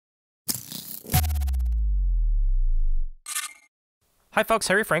Hi folks,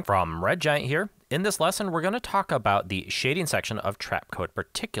 Harry Frank from Red Giant here. In this lesson, we're going to talk about the shading section of Trapcode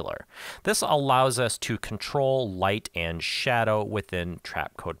particular. This allows us to control light and shadow within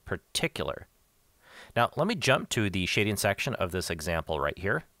Trapcode particular. Now, let me jump to the shading section of this example right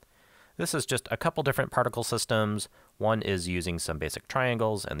here. This is just a couple different particle systems. One is using some basic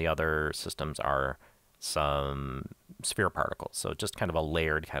triangles, and the other systems are some sphere particles. So just kind of a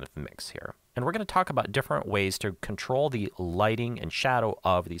layered kind of mix here. And we're going to talk about different ways to control the lighting and shadow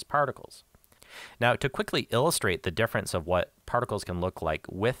of these particles. Now, to quickly illustrate the difference of what particles can look like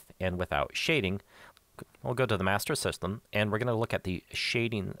with and without shading, we'll go to the master system, and we're going to look at the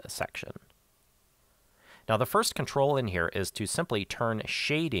shading section. Now, the first control in here is to simply turn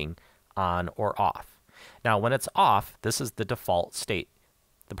shading on or off. Now, when it's off, this is the default state.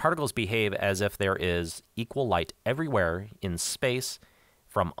 The particles behave as if there is equal light everywhere in space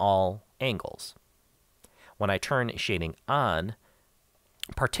from all angles. When I turn shading on,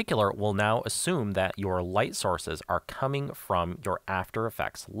 particular will now assume that your light sources are coming from your After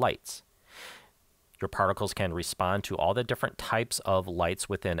Effects lights. Your particles can respond to all the different types of lights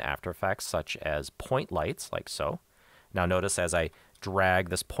within After Effects, such as point lights, like so. Now notice as I drag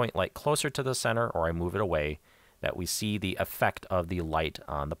this point light closer to the center or I move it away, that we see the effect of the light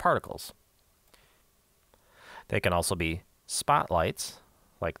on the particles. They can also be spotlights,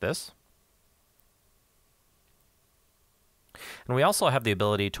 like this. And we also have the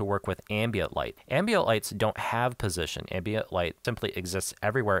ability to work with ambient light. Ambient lights don't have position. Ambient light simply exists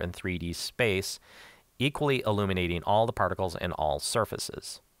everywhere in 3D space, equally illuminating all the particles and all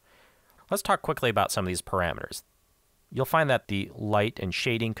surfaces. Let's talk quickly about some of these parameters. You'll find that the light and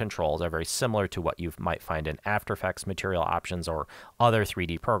shading controls are very similar to what you might find in After Effects, Material Options, or other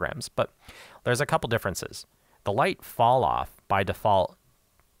 3D programs, but there's a couple differences. The light fall off by default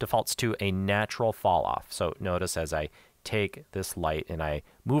defaults to a natural fall off. So notice as I take this light and I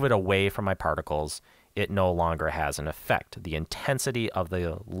move it away from my particles, it no longer has an effect. The intensity of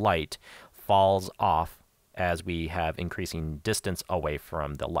the light falls off as we have increasing distance away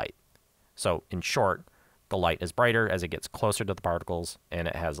from the light. So in short, the light is brighter as it gets closer to the particles, and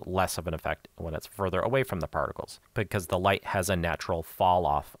it has less of an effect when it's further away from the particles, because the light has a natural fall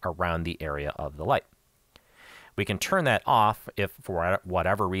off around the area of the light. We can turn that off if for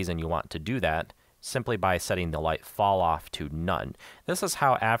whatever reason you want to do that, simply by setting the light fall off to none. This is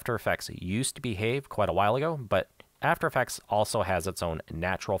how After Effects used to behave quite a while ago, but After Effects also has its own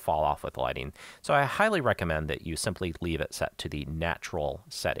natural fall off with lighting, so I highly recommend that you simply leave it set to the natural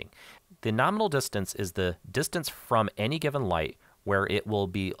setting. The nominal distance is the distance from any given light where it will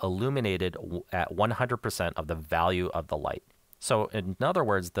be illuminated at 100% of the value of the light. So in other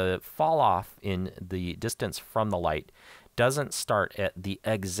words, the fall off in the distance from the light doesn't start at the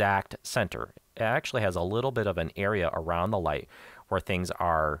exact center. It actually has a little bit of an area around the light where things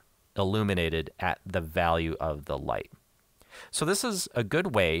are illuminated at the value of the light. So this is a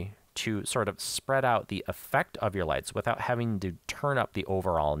good way to sort of spread out the effect of your lights without having to turn up the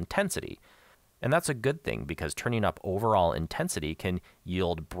overall intensity. And that's a good thing, because turning up overall intensity can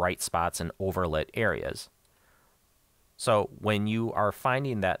yield bright spots and overlit areas. So when you are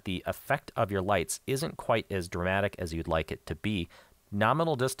finding that the effect of your lights isn't quite as dramatic as you'd like it to be,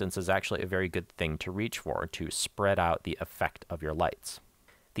 nominal distance is actually a very good thing to reach for to spread out the effect of your lights.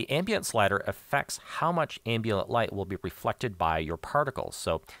 The ambient slider affects how much ambient light will be reflected by your particles.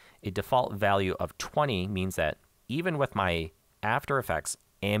 So a default value of 20 means that even with my After Effects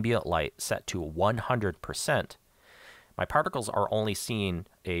ambient light set to 100%, my particles are only seeing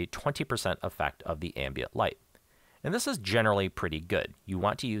a 20% effect of the ambient light. And this is generally pretty good. You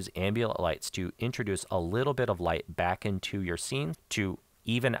want to use ambient lights to introduce a little bit of light back into your scene to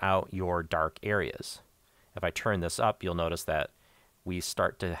even out your dark areas. If I turn this up, you'll notice that we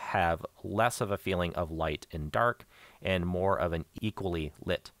start to have less of a feeling of light and dark and more of an equally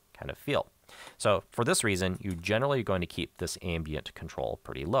lit kind of feel. So for this reason, you're generally going to keep this ambient control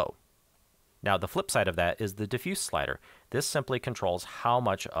pretty low. Now the flip side of that is the diffuse slider. This simply controls how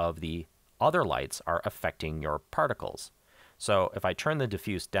much of the other lights are affecting your particles. So if I turn the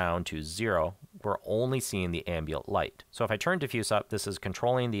diffuse down to 0, we're only seeing the ambient light. So if I turn diffuse up, this is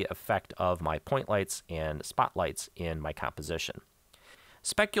controlling the effect of my point lights and spotlights in my composition.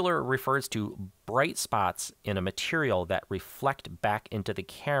 Specular refers to bright spots in a material that reflect back into the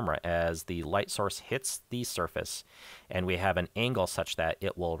camera as the light source hits the surface, and we have an angle such that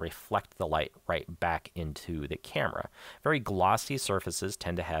it will reflect the light right back into the camera. Very glossy surfaces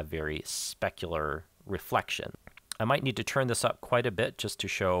tend to have very specular reflection. I might need to turn this up quite a bit just to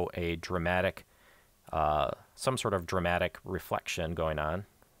show a dramatic, some sort of dramatic reflection going on.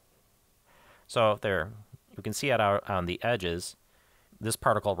 So there, you can see it out on the edges. this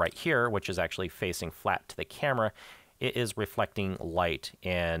particle right here, which is actually facing flat to the camera, it is reflecting light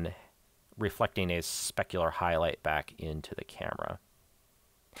and reflecting a specular highlight back into the camera.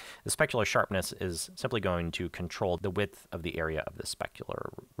 The specular sharpness is simply going to control the width of the area of the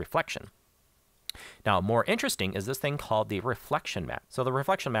specular reflection. Now, more interesting is this thing called the reflection map. So the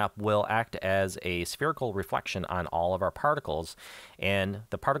reflection map will act as a spherical reflection on all of our particles, and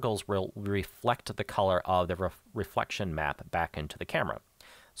the particles will reflect the color of the reflection map back into the camera.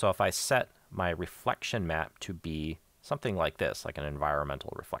 So if I set my reflection map to be something like this, like an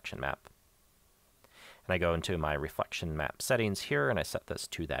environmental reflection map, and I go into my reflection map settings here, and I set this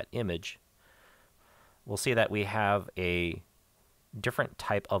to that image, we'll see that we have a different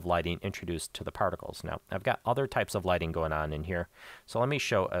type of lighting introduced to the particles. Now, I've got other types of lighting going on in here, so let me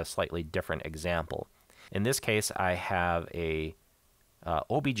show a slightly different example. In this case, I have a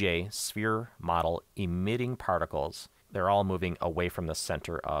OBJ sphere model emitting particles. They're all moving away from the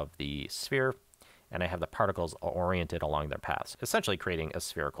center of the sphere, and I have the particles oriented along their paths, essentially creating a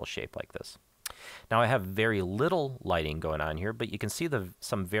spherical shape like this. Now I have very little lighting going on here, but you can see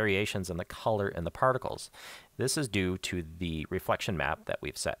some variations in the color in the particles. This is due to the reflection map that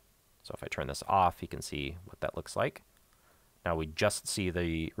we've set. So if I turn this off, you can see what that looks like. Now we just see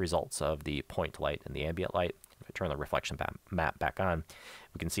the results of the point light and the ambient light. If I turn the reflection map back on,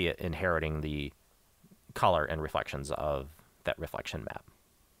 we can see it inheriting the color and reflections of that reflection map.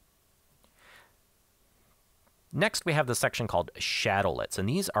 Next, we have this section called shadowlets, and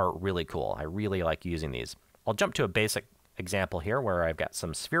these are really cool. I really like using these. I'll jump to a basic example here where I've got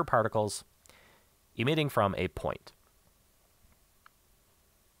some sphere particles emitting from a point.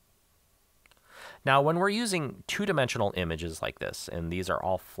 Now, when we're using two-dimensional images like this, and these are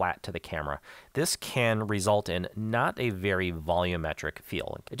all flat to the camera, this can result in not a very volumetric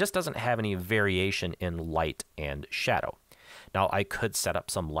feel. It just doesn't have any variation in light and shadow. Now, I could set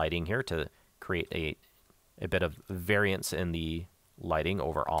up some lighting here to create a bit of variance in the lighting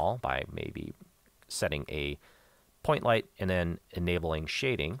overall by maybe setting a point light and then enabling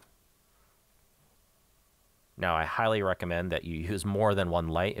shading. Now, I highly recommend that you use more than one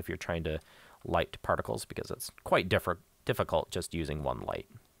light if you're trying to light particles, because it's quite difficult just using one light.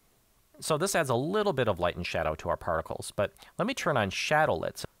 So this adds a little bit of light and shadow to our particles, but let me turn on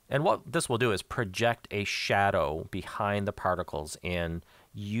shadowlets. And what this will do is project a shadow behind the particles and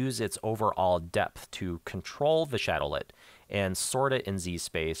use its overall depth to control the shadowlet and sort it in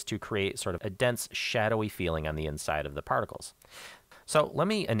z-space to create sort of a dense, shadowy feeling on the inside of the particles. So let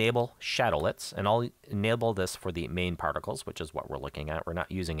me enable shadowlets, and I'll enable this for the main particles, which is what we're looking at. We're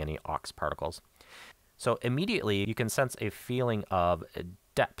not using any aux particles. So immediately you can sense a feeling of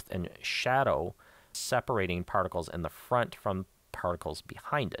depth and shadow separating particles in the front from particles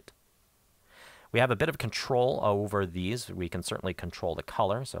behind it. We have a bit of control over these. We can certainly control the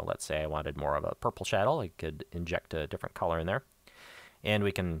color. So let's say I wanted more of a purple shadow. I could inject a different color in there. And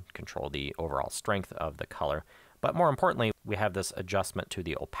we can control the overall strength of the color. But more importantly, we have this adjustment to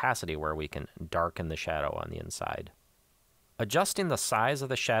the opacity where we can darken the shadow on the inside. Adjusting the size of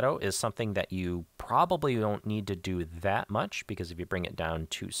the shadow is something that you probably don't need to do that much, because if you bring it down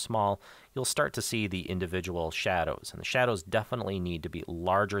too small, you'll start to see the individual shadows. And the shadows definitely need to be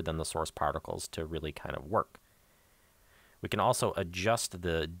larger than the source particles to really kind of work. We can also adjust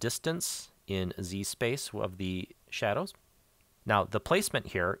the distance in z-space of the shadows. Now, the placement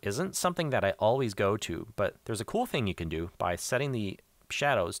here isn't something that I always go to, but there's a cool thing you can do by setting the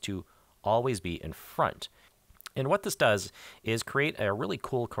shadows to always be in front. And what this does is create a really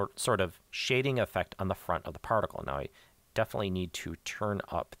cool sort of shading effect on the front of the particle. Now, I definitely need to turn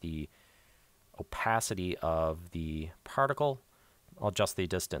up the opacity of the particle. I'll adjust the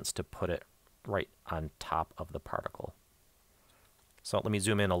distance to put it right on top of the particle. So let me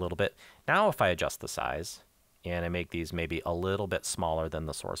zoom in a little bit. Now, if I adjust the size and I make these maybe a little bit smaller than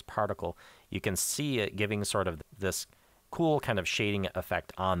the source particle, you can see it giving sort of this cool kind of shading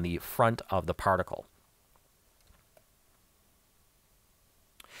effect on the front of the particle.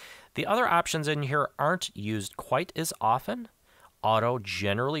 The other options in here aren't used quite as often. Auto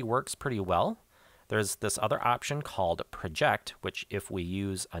generally works pretty well. There's this other option called project, which if we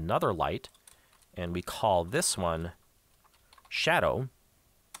use another light and we call this one shadow,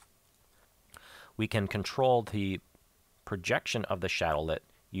 we can control the projection of the shadowlet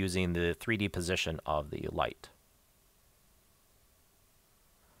using the 3D position of the light.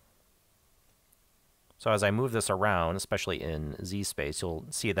 So as I move this around, especially in z-space, you'll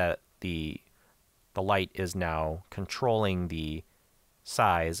see that the light is now controlling the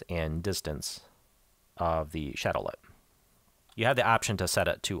size and distance of the shadowlet. You have the option to set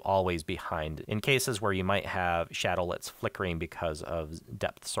it to always behind in cases where you might have shadowlets flickering because of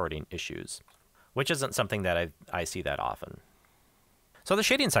depth sorting issues, which isn't something that I see that often. So the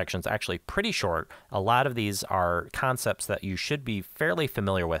shading section is actually pretty short. A lot of these are concepts that you should be fairly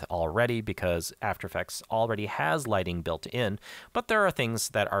familiar with already because After Effects already has lighting built in, but there are things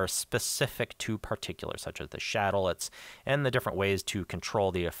that are specific to particulars, such as the shadowlets and the different ways to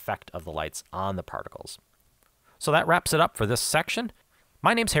control the effect of the lights on the particles. So that wraps it up for this section.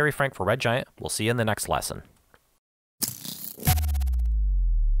 My name's Harry Frank for Red Giant. We'll see you in the next lesson.